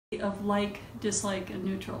of like, dislike, and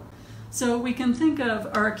neutral. So we can think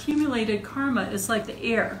of our accumulated karma as like the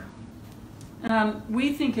air.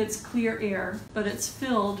 We think it's clear air, but it's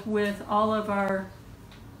filled with all of our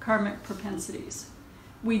karmic propensities.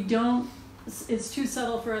 We don't, it's too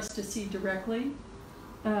subtle for us to see directly.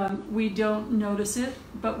 We don't notice it,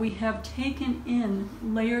 but we have taken in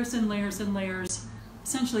layers and layers and layers,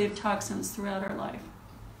 essentially, of toxins throughout our life.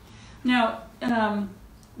 Now,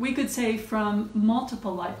 we could say from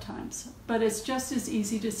multiple lifetimes, but it's just as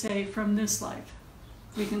easy to say from this life.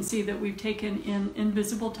 We can see that we've taken in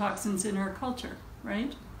invisible toxins in our culture,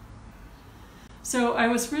 right? So I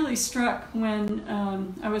was really struck when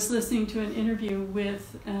I was listening to an interview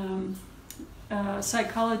with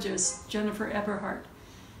psychologist Jennifer Eberhardt,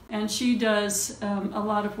 and she does a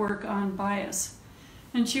lot of work on bias.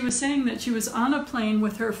 And she was saying that she was on a plane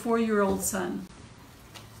with her 4-year-old son.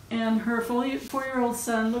 And her 4-year-old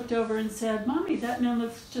son looked over and said, "Mommy, that man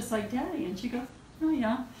looks just like Daddy." And she goes, "Oh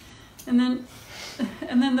yeah." And then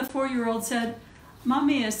the 4-year-old said,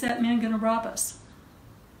 "Mommy, is that man going to rob us?"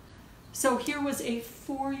 So here was a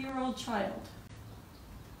 4-year-old child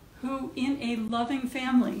who, in a loving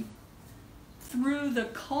family, through the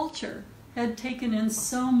culture, had taken in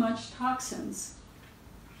so much toxins,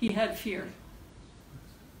 he had fear,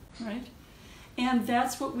 right? And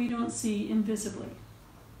that's what we don't see invisibly.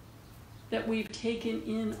 That we've taken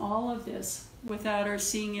in all of this without our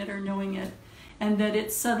seeing it or knowing it, and that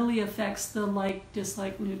it subtly affects the like,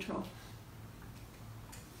 dislike, neutral.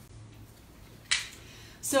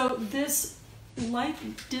 So this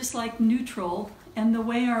like, dislike, neutral, and the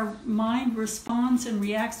way our mind responds and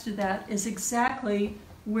reacts to that is exactly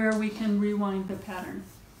where we can rewind the pattern,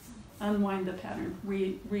 unwind the pattern,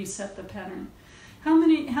 reset the pattern. How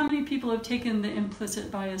many people have taken the implicit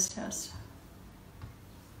bias test?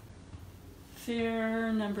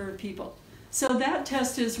 Fair number of people. So that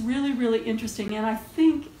test is really, really interesting, and I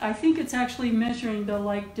think it's actually measuring the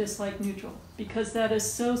like, dislike, neutral, because that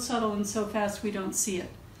is so subtle and so fast we don't see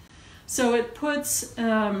it. So it puts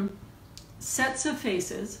sets of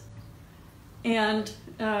faces and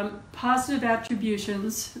positive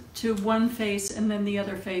attributions to one face and then the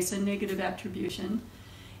other face, a negative attribution,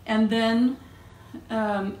 and then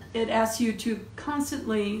it asks you to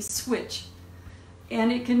constantly switch,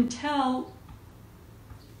 and it can tell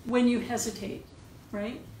when you hesitate,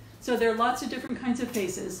 right? So there are lots of different kinds of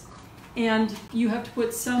faces, and you have to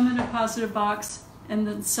put some in a positive box and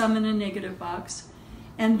then some in a negative box,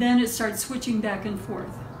 and then it starts switching back and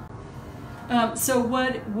forth. So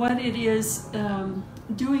what it is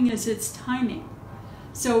doing is it's timing.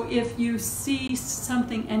 So if you see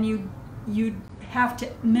something and you have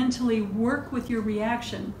to mentally work with your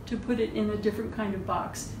reaction to put it in a different kind of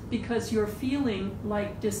box, because your feeling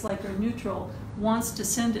like, dislike, or neutral wants to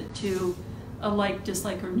send it to a like,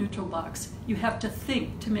 dislike, or neutral box. You have to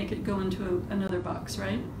think to make it go into another box,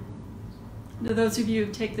 right? Those of you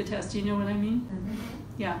who take the test, do you know what I mean? Mm-hmm.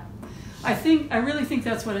 Yeah. I really think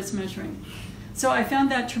that's what it's measuring. So I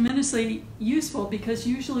found that tremendously useful, because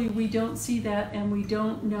usually we don't see that and we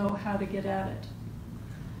don't know how to get at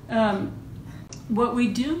it. What we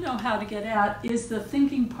do know how to get at is the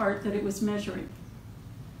thinking part that it was measuring.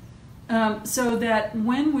 So that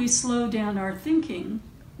when we slow down our thinking,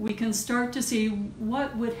 we can start to see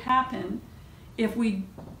what would happen if we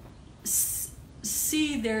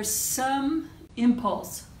see there's some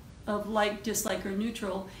impulse of like, dislike, or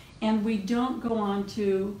neutral, and we don't go on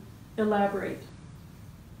to elaborate,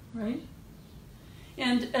 right?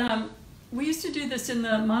 And we used to do this in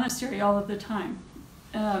the monastery all of the time.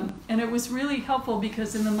 And it was really helpful,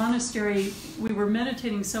 because in the monastery we were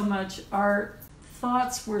meditating so much, our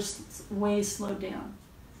thoughts were way slowed down.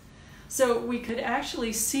 So we could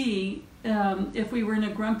actually see, if we were in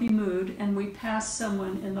a grumpy mood and we passed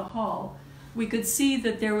someone in the hall, we could see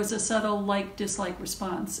that there was a subtle like, dislike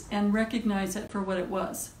response and recognize it for what it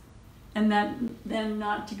was. And then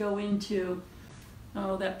not to go into,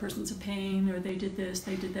 oh, that person's a pain, or they did this,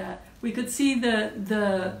 they did that. We could see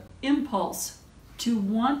the impulse to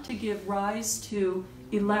want to give rise to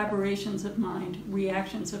elaborations of mind,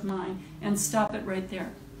 reactions of mind, and stop it right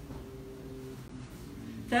there.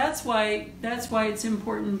 That's why it's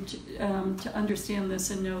important to understand this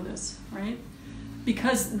and know this, right?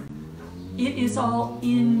 Because it is all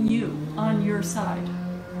in you, on your side.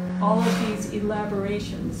 All of these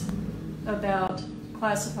elaborations about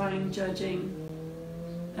classifying, judging,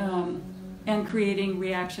 and creating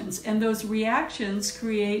reactions. And those reactions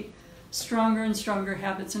create stronger and stronger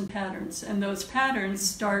habits and patterns. And those patterns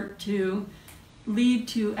start to lead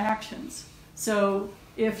to actions. So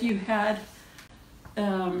if you had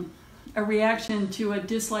a reaction to a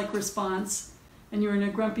dislike response and you're in a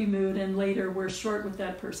grumpy mood, and later we're short with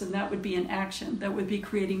that person, that would be an action. That would be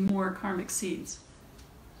creating more karmic seeds.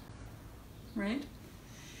 Right?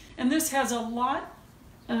 And this has a lot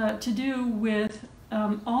to do with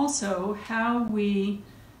also how we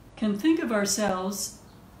can think of ourselves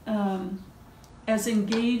as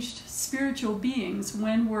engaged spiritual beings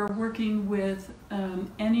when we're working with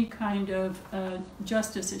any kind of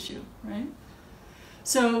justice issue, right?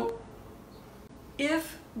 So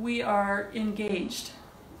if we are engaged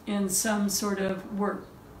in some sort of work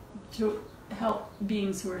to help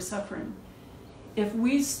beings who are suffering, if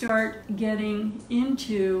we start getting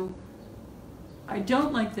into, I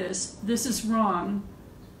don't like this, this is wrong,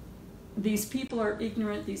 these people are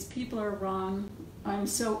ignorant, these people are wrong, I'm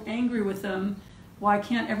so angry with them, why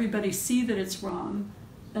can't everybody see that it's wrong?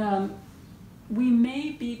 We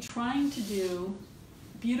may be trying to do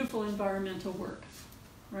beautiful environmental work,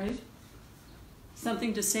 right?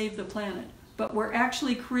 Something to save the planet. But we're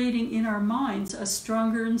actually creating in our minds a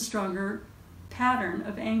stronger and stronger pattern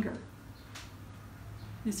of anger.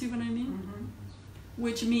 You see what I mean? Mm-hmm.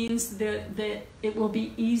 Which means that it will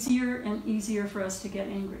be easier and easier for us to get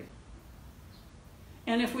angry.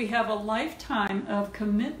 And if we have a lifetime of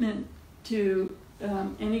commitment to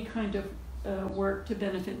any kind of work to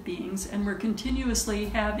benefit beings, and we're continuously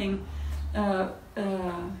having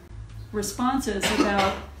responses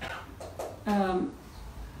about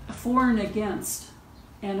for and against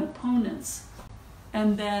and opponents,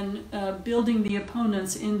 and then building the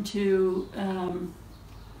opponents into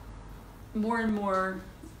more and more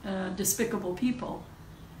despicable people,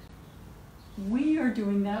 we are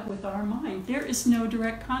doing that with our mind. There is no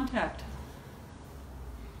direct contact.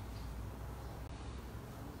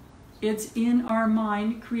 It's in our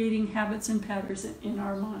mind, creating habits and patterns in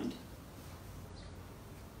our mind.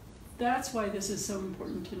 That's why this is so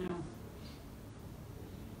important to know.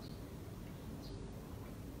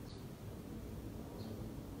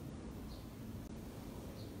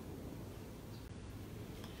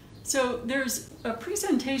 So there's a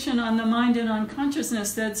presentation on the mind and on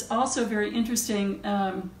consciousness that's also very interesting,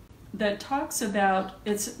 that talks about,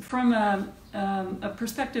 it's from a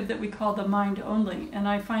perspective that we call the mind only, and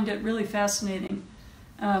I find it really fascinating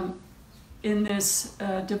in this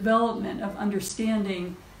development of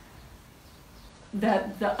understanding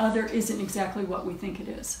that the other isn't exactly what we think it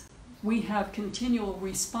is. We have continual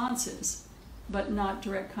responses, but not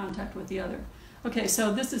direct contact with the other. Okay,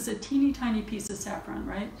 so this is a teeny tiny piece of saffron,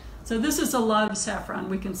 right? So this is a lot of saffron.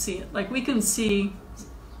 We can see it. Like we can see,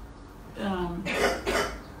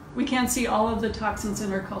 we can't see all of the toxins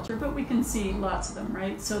in our culture, but we can see lots of them,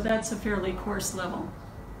 right? So that's a fairly coarse level,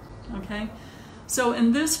 okay? So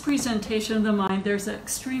in this presentation of the mind, there's an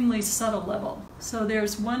extremely subtle level. So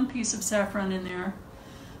there's one piece of saffron in there.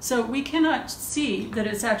 So we cannot see that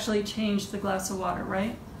it's actually changed the glass of water,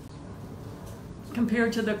 right?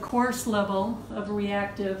 Compared to the coarse level of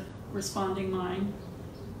reactive responding mind,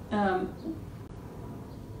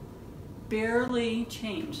 barely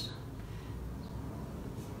changed.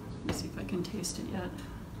 Let me see if I can taste it yet.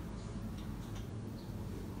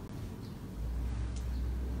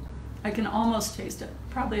 I can almost taste it.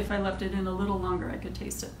 Probably if I left it in a little longer, I could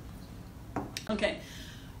taste it. Okay,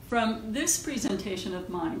 from this presentation of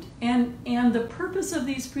mind, and the purpose of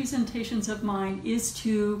these presentations of mind is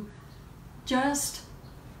to just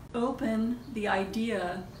open the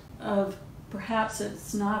idea of perhaps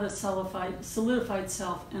it's not a solidified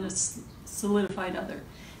self and a solidified other.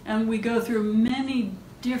 And we go through many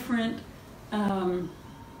different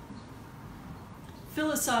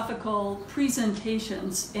philosophical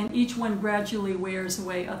presentations, and each one gradually wears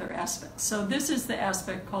away other aspects. So this is the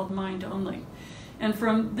aspect called mind only. And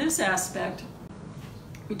from this aspect,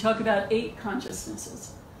 we talk about 8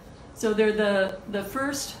 consciousnesses. So they're the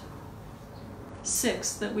first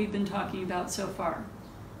 6 that we've been talking about so far,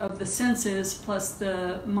 of the senses plus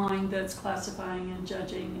the mind that's classifying and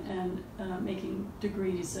judging and making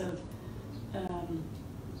degrees of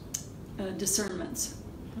discernments.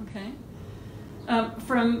 Okay?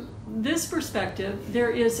 From this perspective, there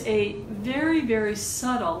is a very, very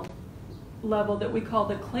subtle level that we call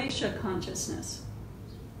the klesha consciousness.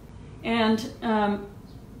 And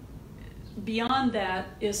beyond that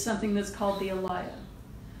is something that's called the alaya.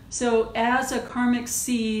 So as a karmic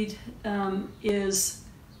seed is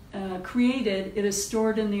created, it is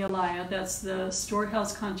stored in the alaya. That's the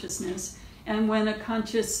storehouse consciousness. And when a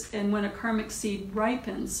karmic seed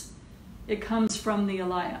ripens, it comes from the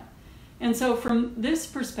alaya. And so from this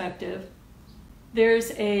perspective,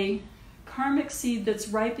 there's a karmic seed that's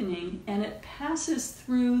ripening, and it passes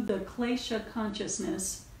through the klesha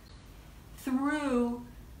consciousness, through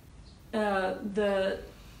the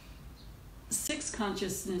 6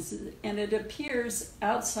 consciousnesses, and it appears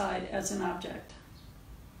outside as an object.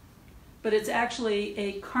 But it's actually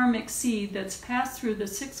a karmic seed that's passed through the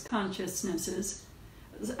 6 consciousnesses,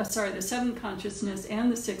 the 7 consciousness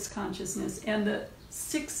and the 6 consciousness, and the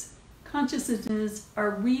 6 consciousnesses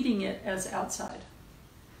are reading it as outside.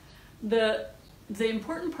 The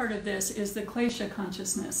important part of this is the klesha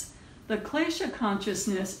consciousness. The klesha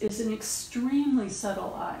consciousness is an extremely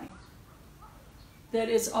subtle I that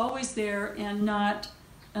is always there and not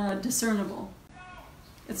discernible.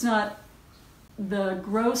 It's not the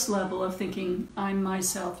gross level of thinking, I'm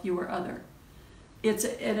myself, you are other. It's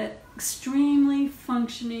an extremely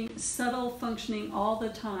functioning, subtle functioning all the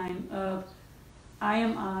time of I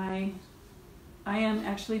am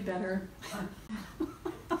actually better.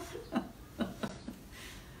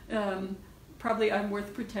 Probably I'm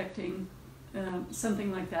worth protecting,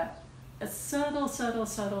 something like that. A subtle, subtle,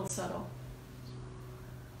 subtle, subtle.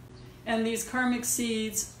 And these karmic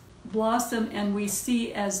seeds blossom and we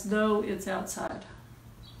see as though it's outside.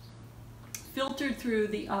 Filtered through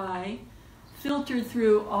the eye, filtered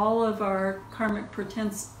through all of our karmic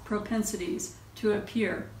propensities to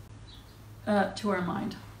appear to our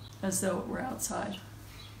mind as though it were outside.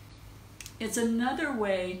 It's another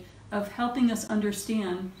way of helping us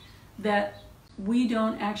understand that we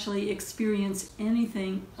don't actually experience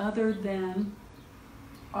anything other than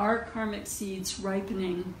our karmic seeds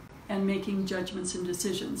ripening and making judgments and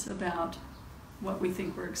decisions about what we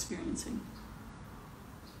think we're experiencing.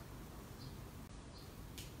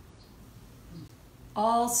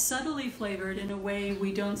 All subtly flavored in a way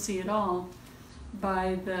we don't see at all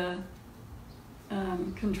by the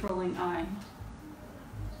controlling eye.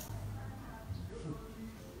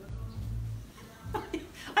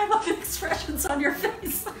 I love the expressions on your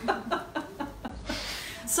face.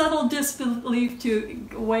 Subtle disbelief to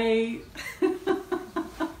way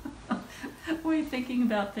thinking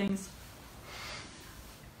about things.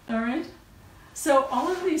 All right? So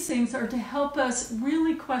all of these things are to help us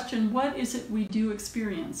really question what is it we do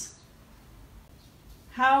experience.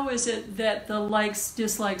 How is it that the likes,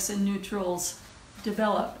 dislikes, and neutrals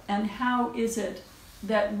develop? And how is it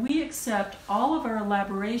that we accept all of our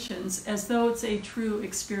elaborations as though it's a true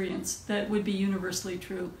experience that would be universally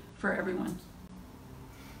true for everyone?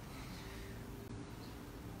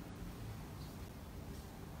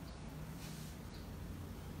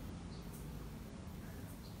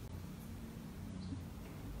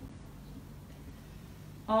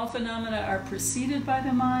 All phenomena are preceded by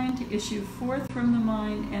the mind, issue forth from the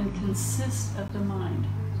mind, and consist of the mind.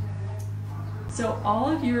 So all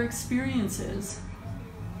of your experiences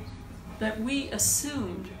that we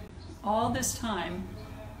assumed all this time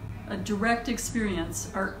a direct experience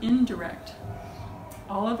are indirect.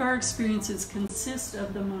 All of our experiences consist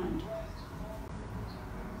of the mind.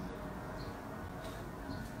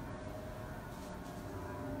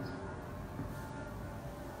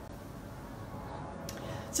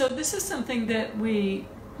 So this is something that we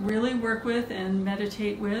really work with and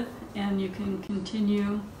meditate with, and you can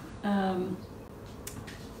continue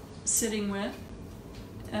sitting with.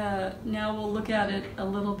 Now we'll look at it a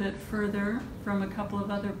little bit further from a couple of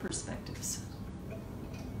other perspectives.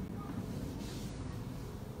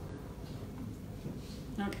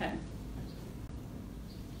 Okay.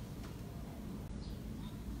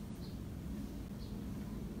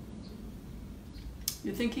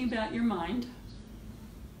 You're thinking about your mind.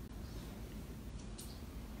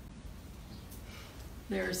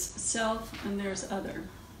 There's self and there's other.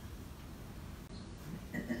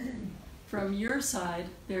 From your side,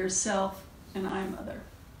 there's self and I'm other.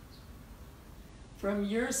 From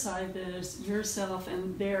your side, there's yourself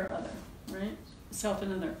and their other, right? Self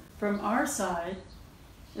and other. From our side,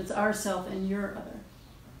 it's ourself and your other.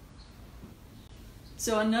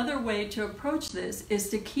 So another way to approach this is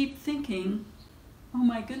to keep thinking, oh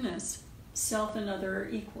my goodness, self and other are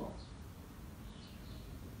equal.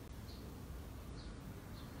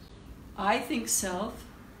 I think self,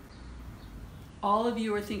 all of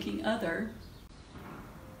you are thinking other,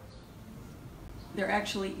 they're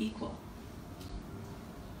actually equal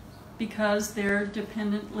because they're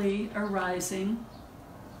dependently arising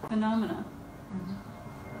phenomena. Mm-hmm.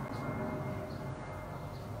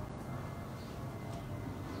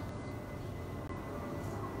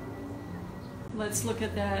 Let's look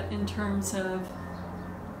at that in terms of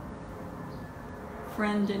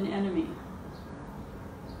friend and enemy.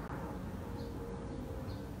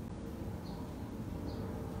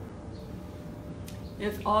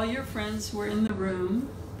 If all your friends were in the room,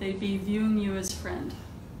 they'd be viewing you as friend,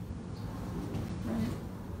 right?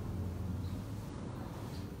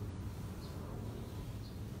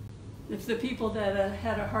 If the people that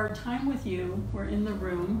had a hard time with you were in the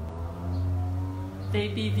room,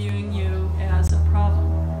 they'd be viewing you as a problem.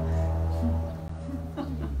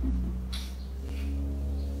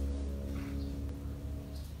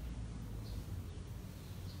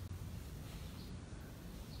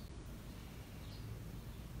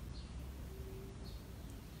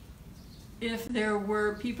 If there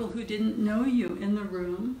were people who didn't know you in the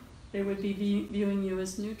room, they would be viewing you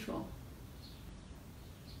as neutral.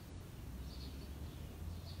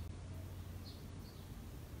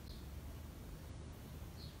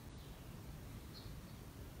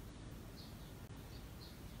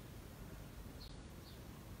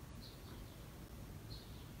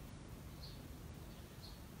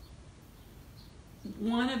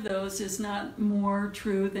 One of those is not more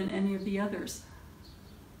true than any of the others.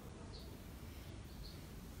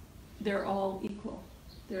 They're all equal.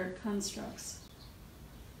 They're constructs.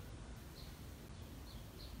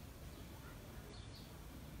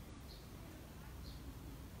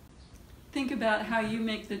 Think about how you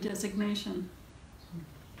make the designation.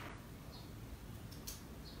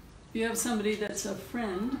 If you have somebody that's a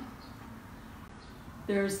friend,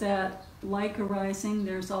 there's that like arising,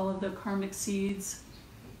 there's all of the karmic seeds.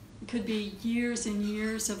 It could be years and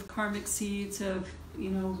years of karmic seeds of,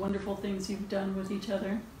 wonderful things you've done with each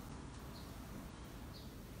other.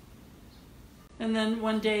 And then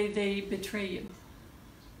one day they betray you.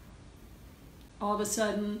 All of a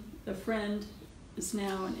sudden, the friend is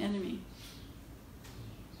now an enemy.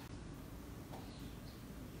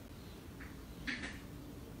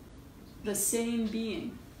 The same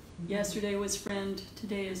being. Yesterday was friend,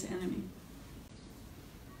 today is enemy.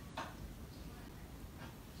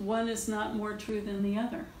 One is not more true than the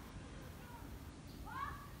other.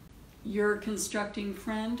 You're constructing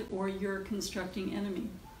friend or you're constructing enemy.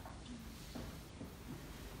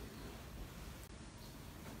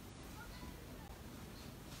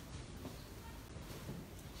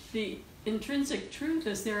 The intrinsic truth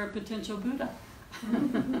is they're a potential Buddha.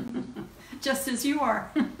 Just as you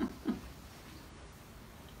are.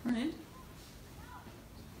 Right?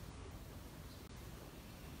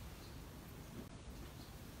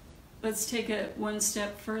 Let's take it one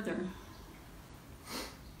step further.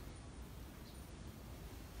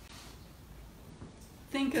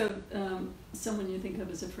 Think of someone you think of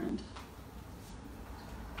as a friend.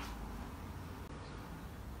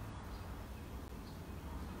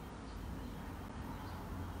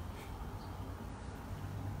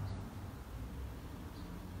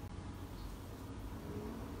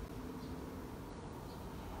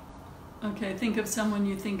 Okay, think of someone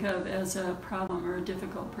you think of as a problem or a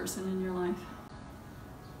difficult person in your life.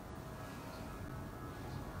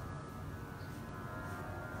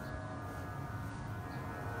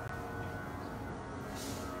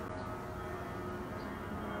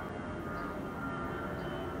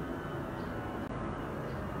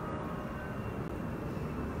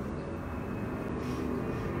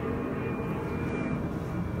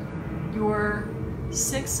 Your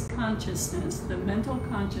sixth consciousness, the mental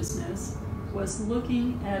consciousness, was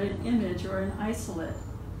looking at an image or an isolate,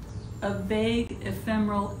 a vague,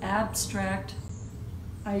 ephemeral, abstract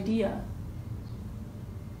idea,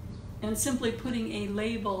 and simply putting a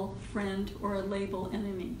label friend or a label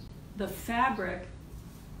enemy. The fabric,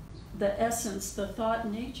 the essence, the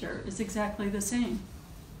thought nature is exactly the same.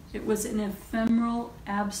 It was an ephemeral,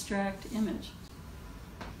 abstract image,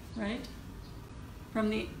 right? From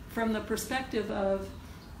the perspective of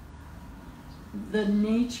the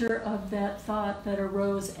nature of that thought that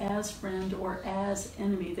arose as friend or as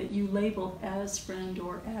enemy, that you labeled as friend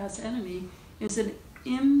or as enemy, is an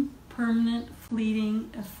impermanent, fleeting,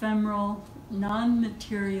 ephemeral,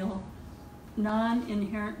 non-material,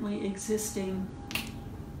 non-inherently existing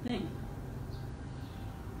thing.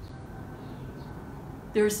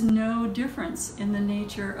 There's no difference in the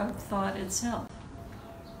nature of thought itself.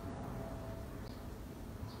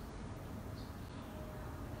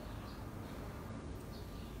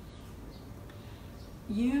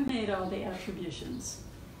 You made all the attributions,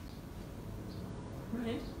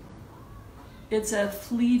 right? It's a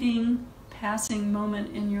fleeting, passing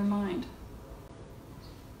moment in your mind.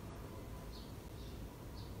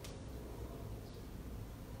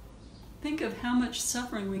 Think of how much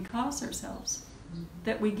suffering we cause ourselves,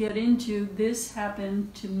 that we get into this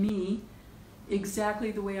happened to me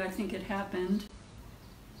exactly the way I think it happened,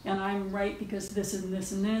 and I'm right because this and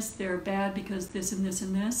this and this, they're bad because this and this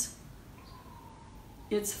and this.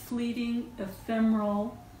 It's fleeting,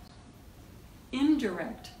 ephemeral,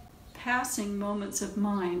 indirect, passing moments of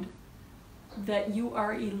mind that you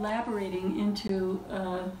are elaborating into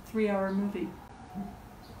a 3-hour movie.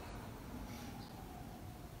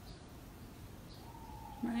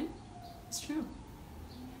 It's true.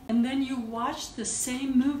 And then you watch the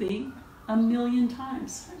same movie 1,000,000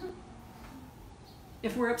 times.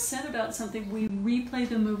 If we're upset about something, we replay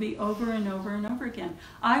the movie over and over and over again.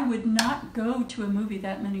 I would not go to a movie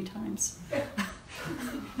that many times.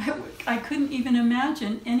 I couldn't even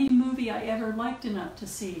imagine any movie I ever liked enough to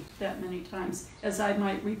see that many times as I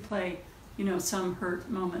might replay, some hurt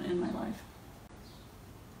moment in my life.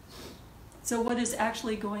 So what is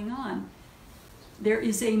actually going on? There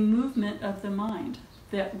is a movement of the mind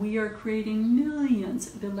that we are creating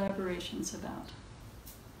millions of elaborations about.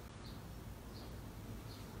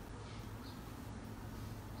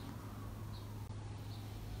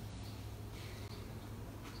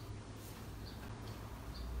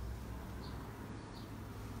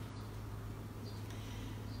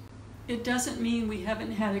 It doesn't mean we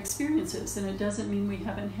haven't had experiences, and it doesn't mean we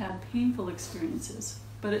haven't had painful experiences,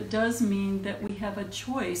 but it does mean that we have a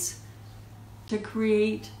choice to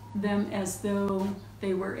create them as though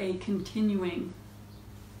they were a continuing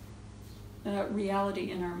reality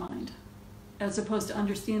in our mind, as opposed to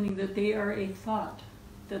understanding that they are a thought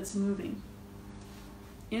that's moving,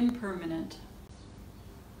 impermanent,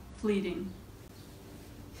 fleeting,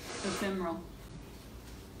 ephemeral.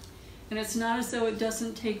 And it's not as though it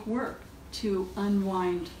doesn't take work to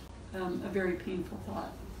unwind a very painful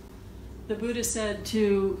thought. The Buddha said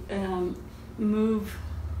to move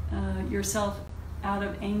yourself out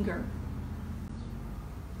of anger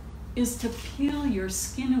is to peel your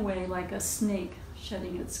skin away like a snake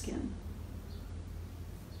shedding its skin.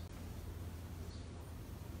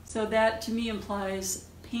 So that to me implies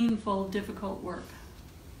painful, difficult work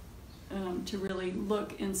to really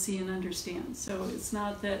look and see and understand. So it's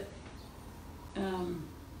not that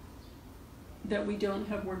that we don't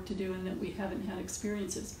have work to do and that we haven't had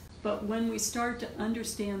experiences. But when we start to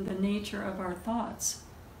understand the nature of our thoughts,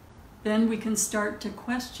 then we can start to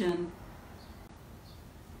question,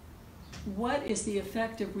 what is the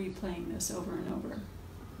effect of replaying this over and over?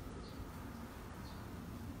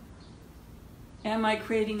 Am I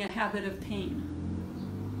creating a habit of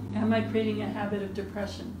pain? Am I creating a habit of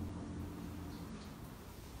depression?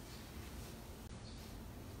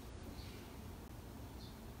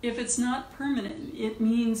 If it's not permanent, it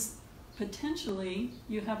means potentially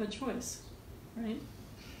you have a choice, right?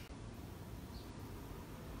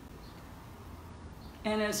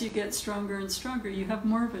 And as you get stronger and stronger, you have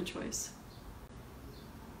more of a choice.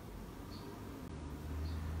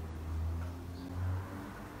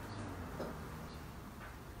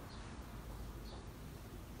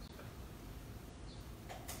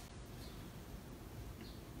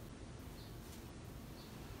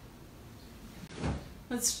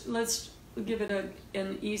 Let's give it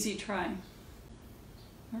an easy try.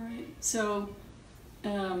 All right, so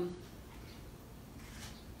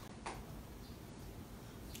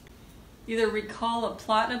either recall a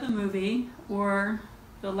plot of a movie or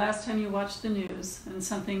the last time you watched the news and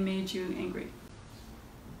something made you angry.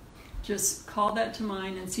 Just call that to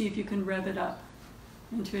mind and see if you can rev it up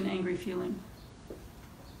into an angry feeling.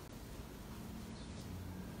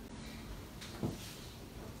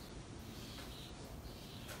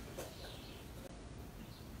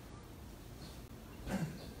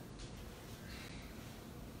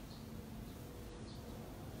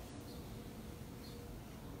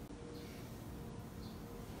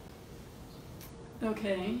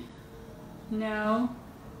 Okay, now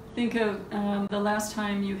think of the last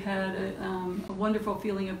time you had a wonderful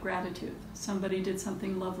feeling of gratitude. Somebody did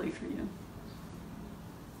something lovely for you.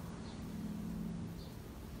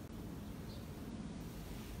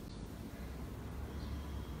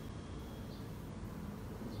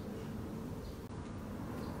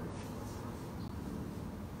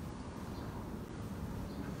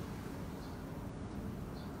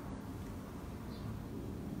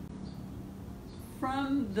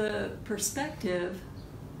 From the perspective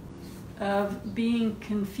of being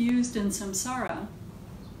confused in samsara,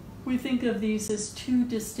 we think of these as two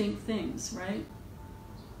distinct things, right?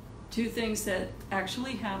 Two things that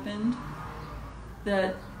actually happened,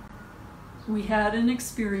 that we had an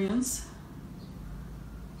experience,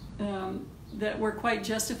 that we're quite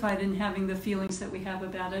justified in having the feelings that we have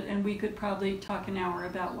about it, and we could probably talk an hour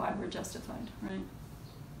about why we're justified, right?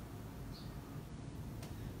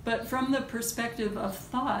 But from the perspective of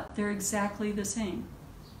thought, they're exactly the same.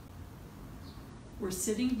 We're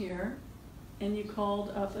sitting here, and you called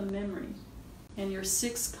up a memory, and your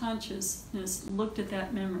sixth consciousness looked at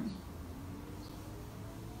that memory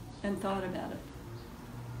and thought about it.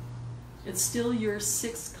 It's still your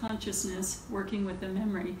sixth consciousness working with the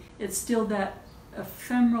memory. It's still that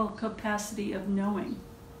ephemeral capacity of knowing.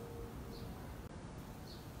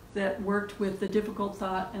 that worked with the difficult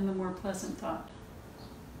thought and the more pleasant thought.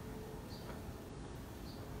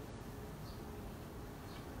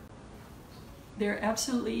 They're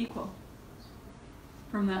absolutely equal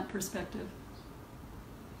from that perspective.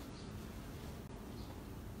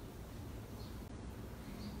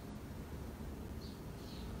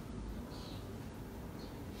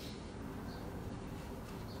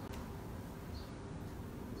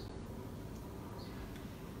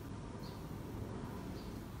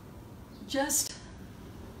 Just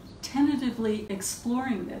tentatively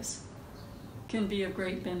exploring this can be a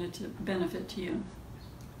great benefit to you.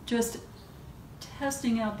 Just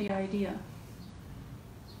testing out the idea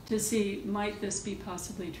to see, might this be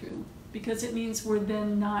possibly true? Because it means we're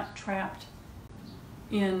then not trapped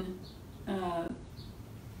in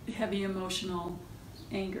heavy emotional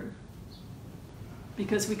anger.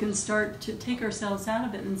 Because we can start to take ourselves out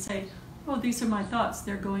of it and say, oh, these are my thoughts,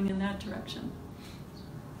 they're going in that direction.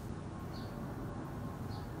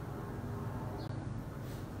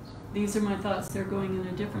 These are my thoughts, they're going in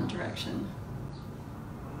a different direction.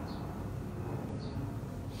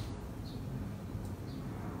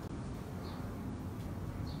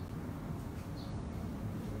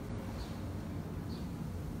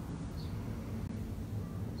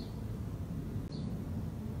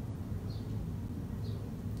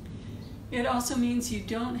 It also means you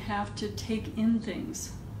don't have to take in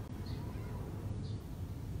things.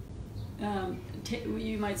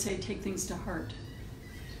 You might say take things to heart.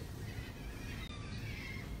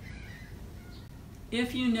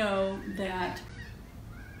 If you know that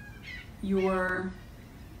your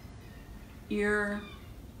ear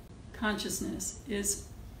consciousness is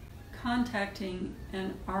contacting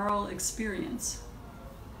an aural experience,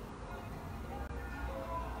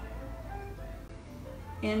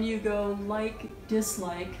 and you go like,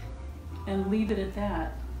 dislike, and leave it at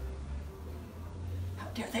that. How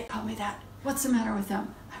dare they call me that? What's the matter with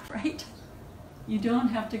them? Right? You don't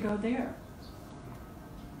have to go there.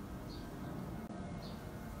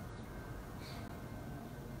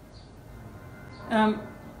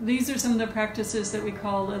 These are some of the practices that we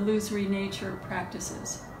call illusory nature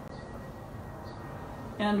practices.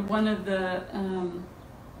 And one of the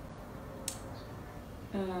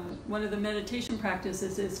meditation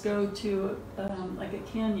practices is go to like a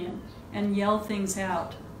canyon and yell things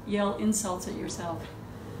out, yell insults at yourself,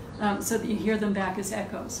 so that you hear them back as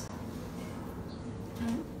echoes.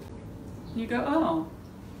 You go, oh,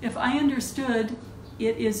 if I understood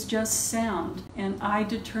it is just sound and I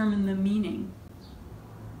determine the meaning,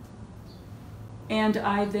 and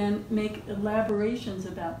I then make elaborations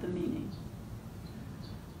about the meaning,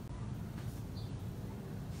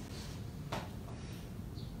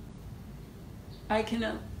 I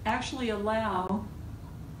can actually allow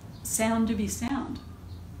sound to be sound,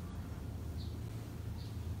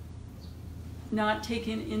 not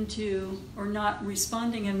taken into or not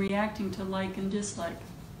responding and reacting to like and dislike.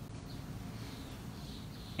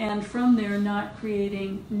 And from there, not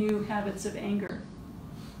creating new habits of anger.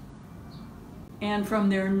 And from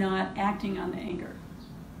there, not acting on the anger.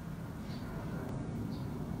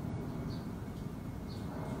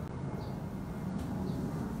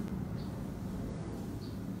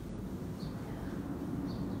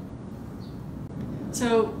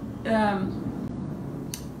 So,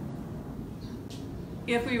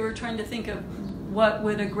 if we were trying to think of what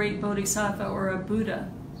would a great bodhisattva or a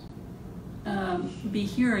Buddha be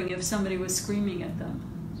hearing if somebody was screaming at them,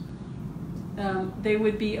 they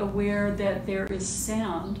would be aware that there is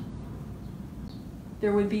sound.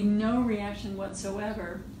 There would be no reaction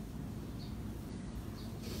whatsoever.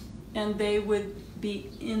 And they would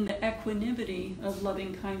be in the equanimity of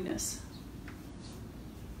loving kindness.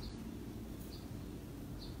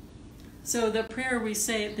 So the prayer we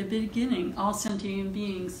say at the beginning, all sentient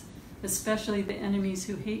beings, especially the enemies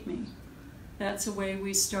who hate me, that's a way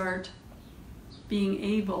we start being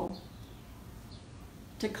able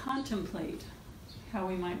to contemplate how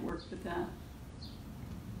we might work with that.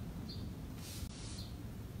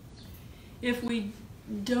 If we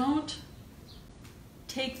don't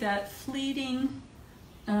take that fleeting,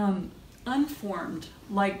 unformed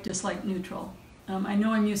like, dislike, neutral, I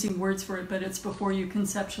know I'm using words for it, but it's before you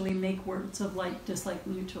conceptually make words of like, dislike,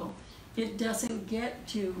 neutral. It doesn't get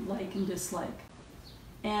to like and dislike.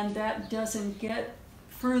 And that doesn't get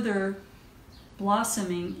further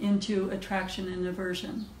blossoming into attraction and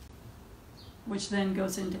aversion, which then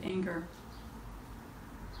goes into anger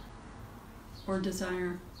or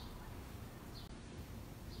desire.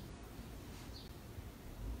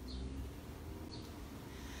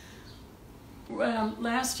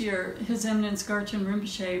 Last year, His Eminence Garchen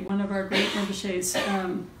Rinpoche, one of our great Rinpoches,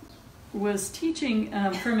 was teaching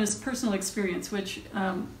from his personal experience, which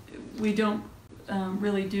we don't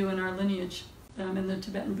really do in our lineage in the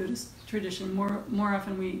Tibetan Buddhist tradition. More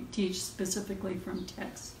often we teach specifically from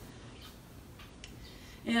texts.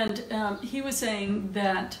 And he was saying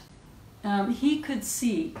that he could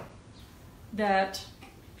see that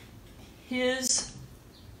his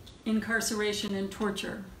incarceration and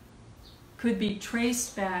torture could be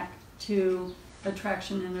traced back to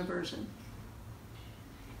attraction and aversion,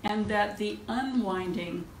 and that the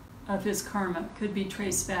unwinding of his karma could be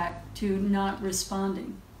traced back to not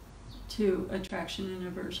responding to attraction and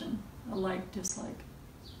aversion, a like, dislike.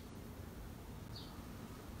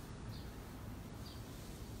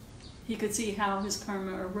 He could see how his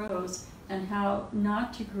karma arose and how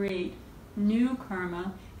not to create new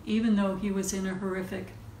karma even though he was in a horrific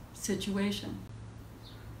situation.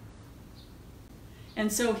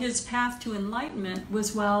 And so his path to enlightenment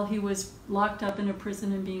was while he was locked up in a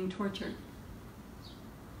prison and being tortured.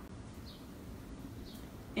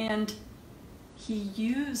 And he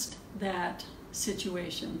used that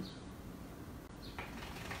situation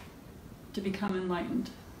to become enlightened.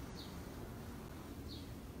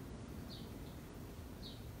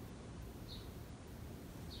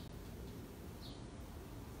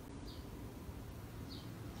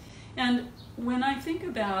 And when I think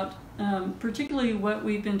about particularly what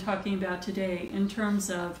we've been talking about today in terms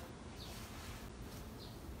of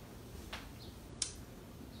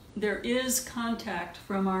there is contact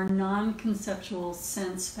from our non-conceptual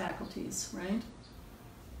sense faculties, right?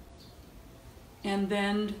 And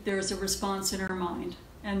then there's a response in our mind.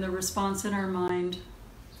 And the response in our mind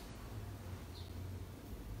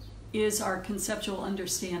is our conceptual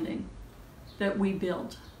understanding that we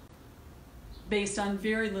build based on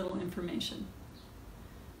very little information.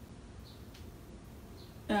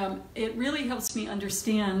 It really helps me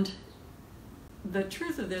understand the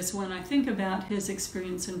truth of this when I think about his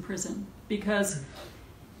experience in prison, because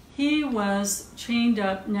he was chained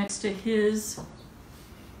up next to his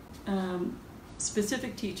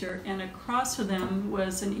specific teacher, and across from them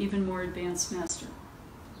was an even more advanced master.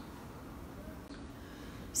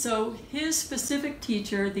 So his specific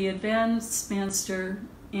teacher, the advanced master,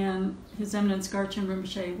 and His Eminence Garchen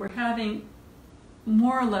Rinpoche were having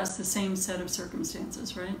more or less the same set of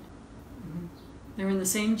circumstances, right? Mm-hmm. They were in the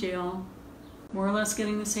same jail, more or less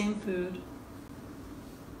getting the same food.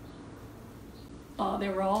 They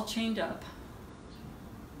were all chained up.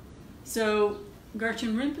 So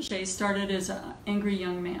Garchen Rinpoche started as an angry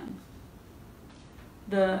young man.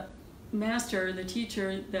 The master, the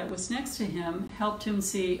teacher that was next to him, helped him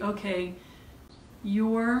see, okay,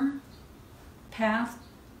 your path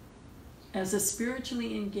as a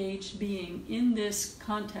spiritually engaged being in this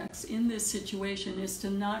context, in this situation, is to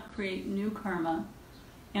not create new karma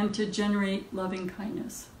and to generate loving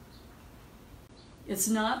kindness. It's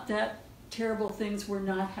not that terrible things were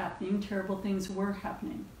not happening, terrible things were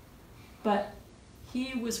happening. But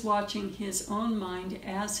he was watching his own mind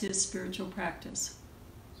as his spiritual practice.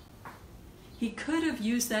 He could have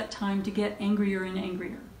used that time to get angrier and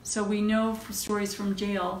angrier. So we know from stories from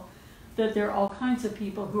jail that there are all kinds of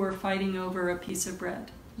people who are fighting over a piece of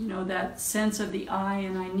bread. You know, that sense of the I,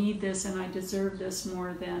 and I need this, and I deserve this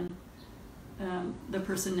more than the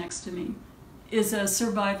person next to me, is a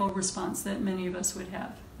survival response that many of us would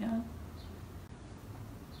have. Yeah.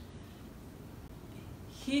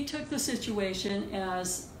 He took the situation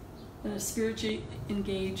as a spiritually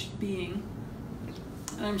engaged being,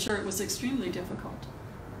 and I'm sure it was extremely difficult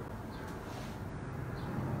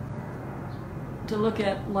to look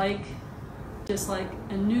at like, dislike,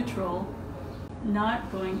 and neutral,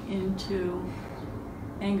 not going into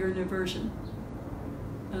anger and aversion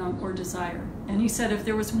or desire. And he said if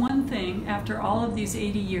there was one thing after all of these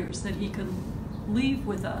 80 years that he could leave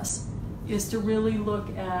with us, is to really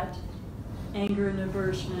look at anger and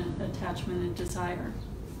aversion, attachment and desire.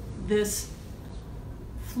 This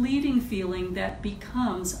fleeting feeling that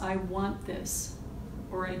becomes, I want this,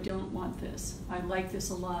 or I don't want this. I like this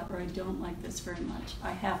a lot, or I don't like this very much.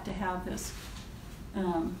 I have to have this,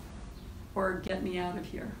 or get me out of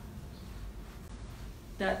here.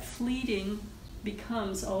 That fleeting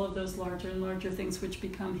becomes all of those larger and larger things which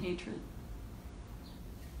become hatred.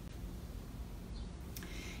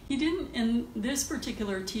 He didn't, in this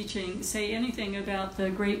particular teaching, say anything about the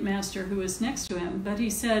great master who was next to him, but he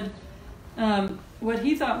said what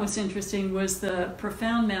he thought was interesting was the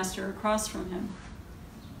profound master across from him.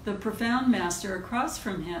 The profound master across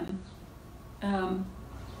from him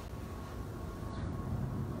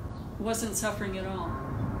wasn't suffering at all.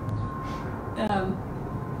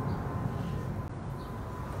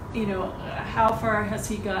 how far has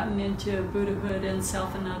he gotten into Buddhahood and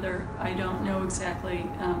self and other? I don't know exactly.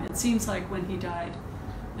 It seems like when he died,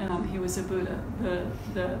 he was a Buddha,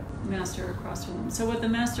 the master across from them. So what the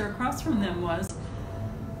master across from them was,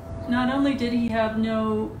 not only did he have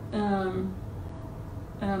no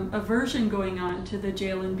aversion going on to the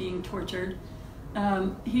jail and being tortured,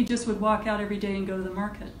 he just would walk out every day and go to the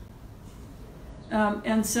market.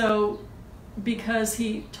 And so, because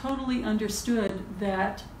he totally understood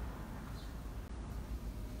that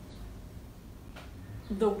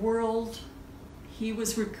the world he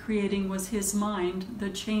was recreating was his mind, the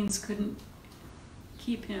chains couldn't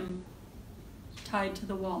keep him tied to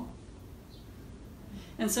the wall.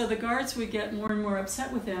 And so the guards would get more and more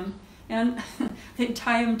upset with him, and they'd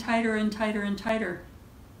tie him tighter and tighter and tighter.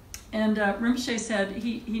 And Rinpoche said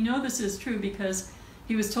he know this is true because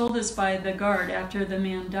he was told this by the guard after the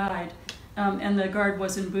man died, and the guard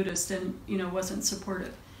wasn't Buddhist and wasn't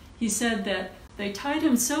supportive. He said that they tied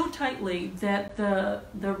him so tightly that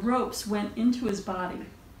the ropes went into his body,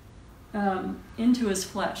 into his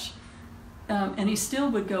flesh, and he still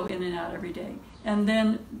would go in and out every day. And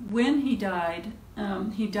then when he died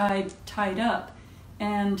tied up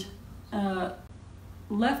and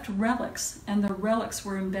left relics, and the relics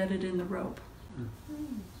were embedded in the rope.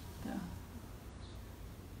 Yeah.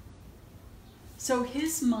 So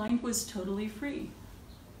his mind was totally free.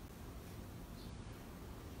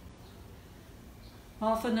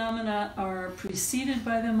 All phenomena are preceded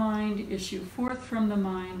by the mind, issue forth from the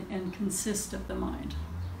mind, and consist of the mind.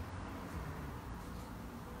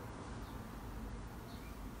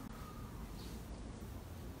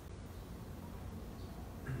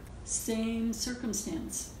 Same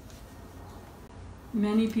circumstance.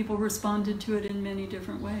 Many people responded to it in many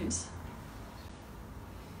different ways.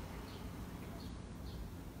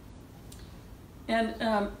 And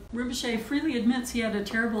Rinpoche freely admits he had a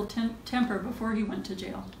terrible temper before he went to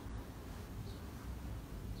jail.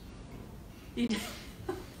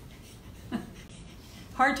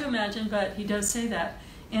 Hard to imagine, but he does say that.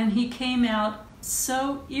 And he came out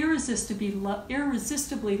so irresistibly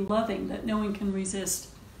loving that no one can resist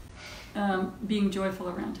being joyful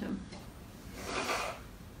around him.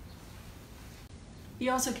 He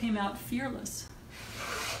also came out fearless.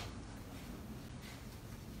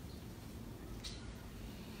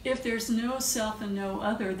 If there's no self and no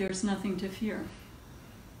other, there's nothing to fear.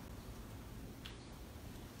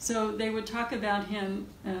 So they would talk about him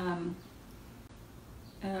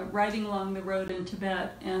riding along the road in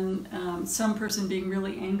Tibet, and some person being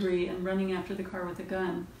really angry and running after the car with a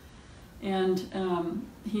gun. And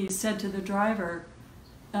he said to the driver,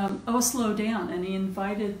 "Oh, slow down." And he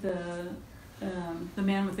invited the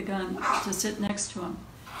man with the gun to sit next to him.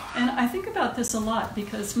 And I think about this a lot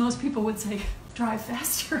because most people would say, drive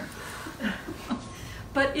faster.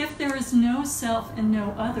 But if there is no self and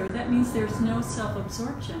no other, that means there's no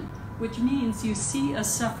self-absorption, which means you see a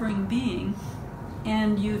suffering being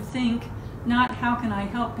and you think, not how can I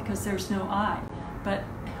help because there's no I, but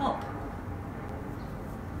help.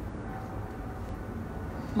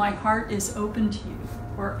 My heart is open to you,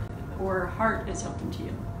 or heart is open to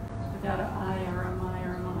you, without an I or a my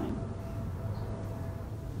or a mine.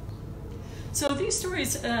 So these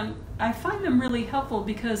stories, I find them really helpful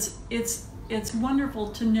because it's wonderful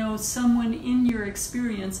to know someone in your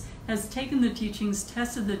experience has taken the teachings,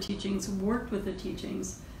 tested the teachings, worked with the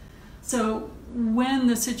teachings. So when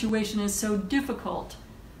the situation is so difficult,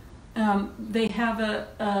 they have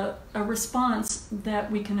a response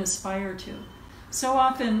that we can aspire to. So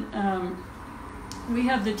often we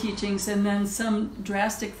have the teachings and then some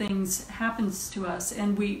drastic things happens to us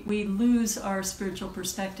and we lose our spiritual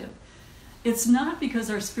perspective. It's not because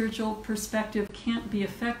our spiritual perspective can't be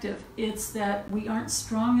effective, it's that we aren't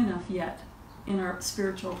strong enough yet in our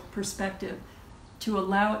spiritual perspective to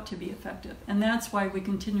allow it to be effective. And that's why we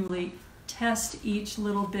continually test each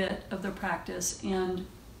little bit of the practice and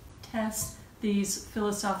test these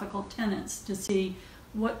philosophical tenets to see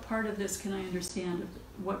what part of this can I understand,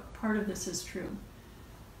 what part of this is true.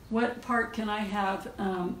 What part can I have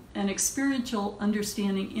an experiential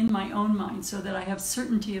understanding in my own mind so that I have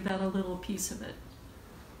certainty about a little piece of it.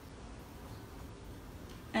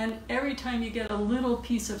 And every time you get a little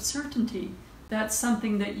piece of certainty, that's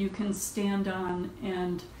something that you can stand on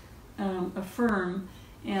and affirm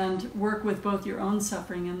and work with both your own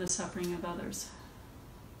suffering and the suffering of others.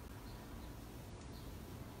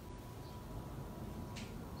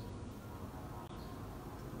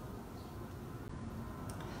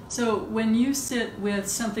 So when you sit with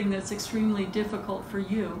something that's extremely difficult for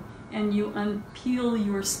you and you unpeel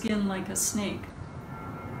your skin like a snake,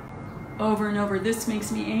 over and over, this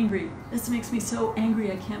makes me angry. This makes me so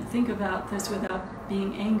angry I can't think about this without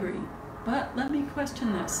being angry. But let me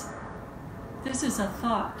question this. This is a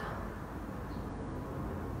thought.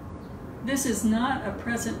 This is not a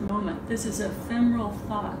present moment. This is an ephemeral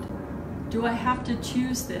thought. Do I have to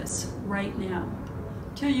choose this right now?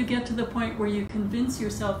 Till you get to the point where you convince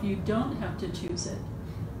yourself you don't have to choose it.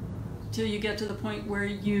 Till you get to the point where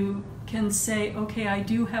you can say, okay, I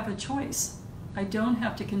do have a choice. I don't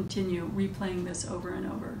have to continue replaying this over and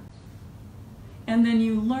over. And then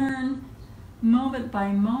you learn moment by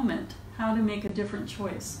moment how to make a different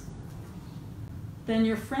choice. Then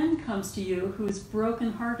your friend comes to you who's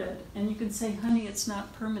brokenhearted, and you can say, honey, it's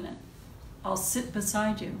not permanent. I'll sit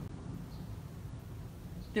beside you.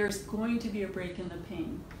 There's going to be a break in the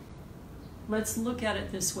pain. Let's look at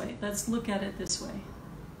it this way. Let's look at it this way.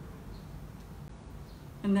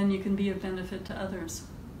 And then you can be of benefit to others.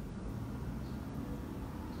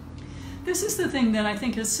 This is the thing that I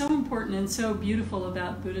think is so important and so beautiful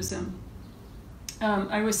about Buddhism.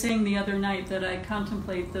 I was saying the other night that I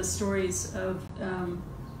contemplate the stories of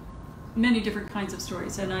many different kinds of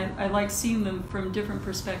stories, and I like seeing them from different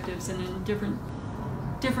perspectives and in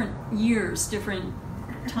different years, different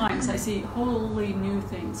times. I see wholly new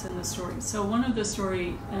things in the stories. So one of the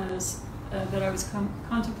stories that I was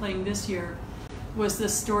contemplating this year was the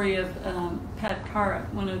story of Pat Kara,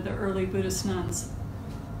 one of the early Buddhist nuns.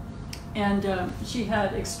 And she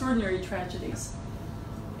had extraordinary tragedies,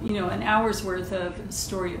 you know, an hour's worth of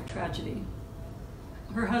story of tragedy.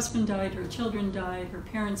 Her husband died, her children died, her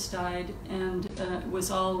parents died, and it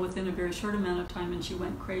was all within a very short amount of time, and she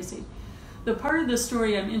went crazy. The part of the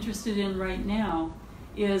story I'm interested in right now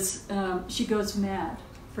is she goes mad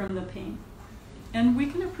from the pain. And we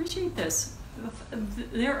can appreciate this.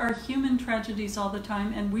 There are human tragedies all the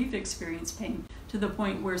time, and we've experienced pain to the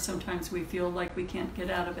point where sometimes we feel like we can't get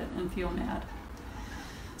out of it and feel mad.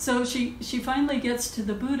 So she finally gets to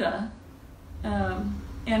the Buddha,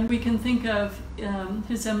 and we can think of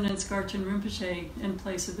His Eminence Garchen Rinpoche in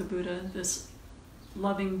place of the Buddha, this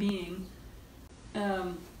loving being,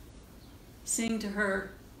 saying to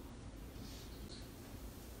her,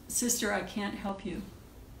 "Sister, I can't help you.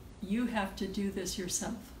 You have to do this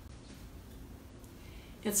yourself."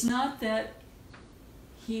 It's not that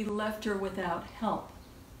he left her without help.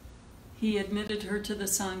 He admitted her to the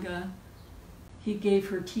Sangha. He gave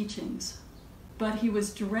her teachings. But he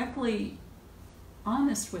was directly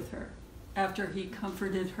honest with her after he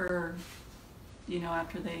comforted her, you know,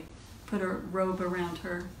 after they put a robe around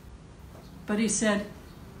her. But he said,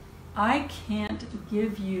 I can't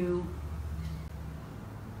give you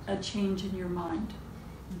a change in your mind.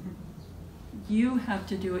 You have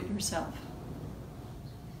to do it yourself.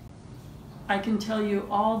 I can tell you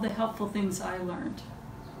all the helpful things I learned.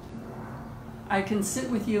 I can sit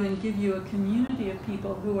with you and give you a community of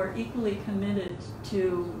people who are equally committed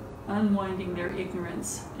to unwinding their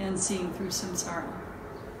ignorance and seeing through samsara.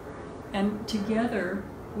 And together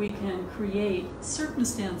we can create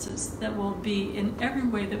circumstances that will be in every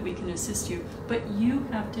way that we can assist you, but you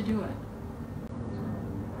have to do it.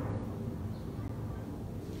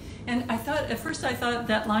 And at first I thought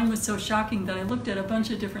that line was so shocking that I looked at a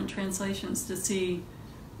bunch of different translations to see,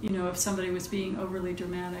 you know, if somebody was being overly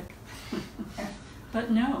dramatic.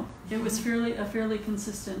 But no, it was a fairly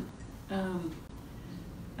consistent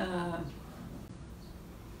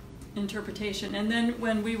interpretation. And then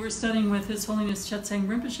when we were studying with His Holiness Chetsang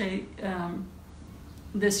Rinpoche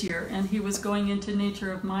this year, and he was going into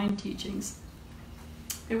nature of mind teachings,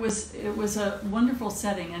 it was a wonderful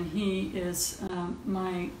setting, and he is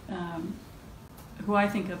who I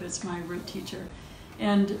think of as my root teacher,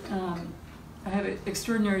 and I have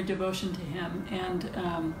extraordinary devotion to him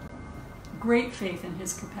and great faith in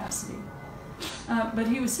his capacity. But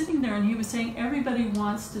he was sitting there and he was saying, everybody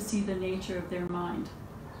wants to see the nature of their mind.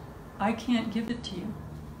 I can't give it to you.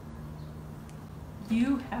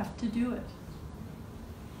 You have to do it.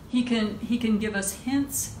 He can give us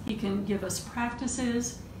hints, he can give us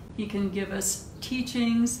practices, he can give us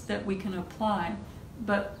teachings that we can apply,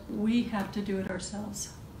 but we have to do it ourselves.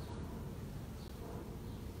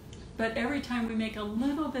 But every time we make a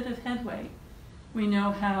little bit of headway, we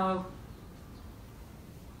know how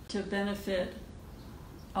to benefit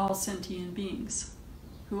all sentient beings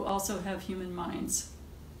who also have human minds,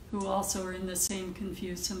 who also are in the same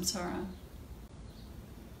confused samsara.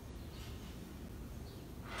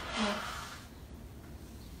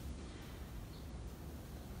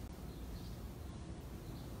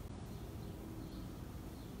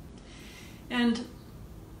 And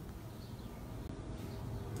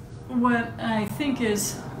what I think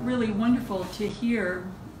is really wonderful to hear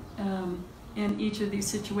in each of these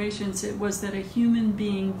situations, it was that a human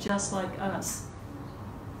being just like us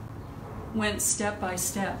went step by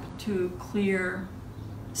step to clear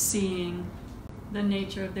seeing the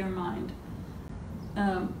nature of their mind,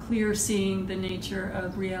 clear seeing the nature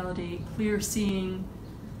of reality, clear seeing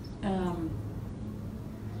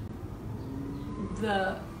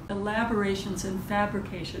the elaborations and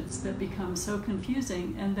fabrications that become so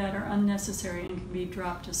confusing and that are unnecessary and can be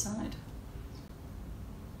dropped aside.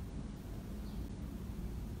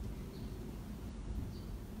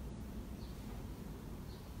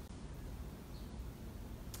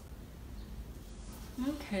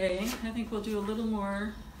 Okay, I think we'll do a little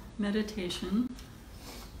more meditation.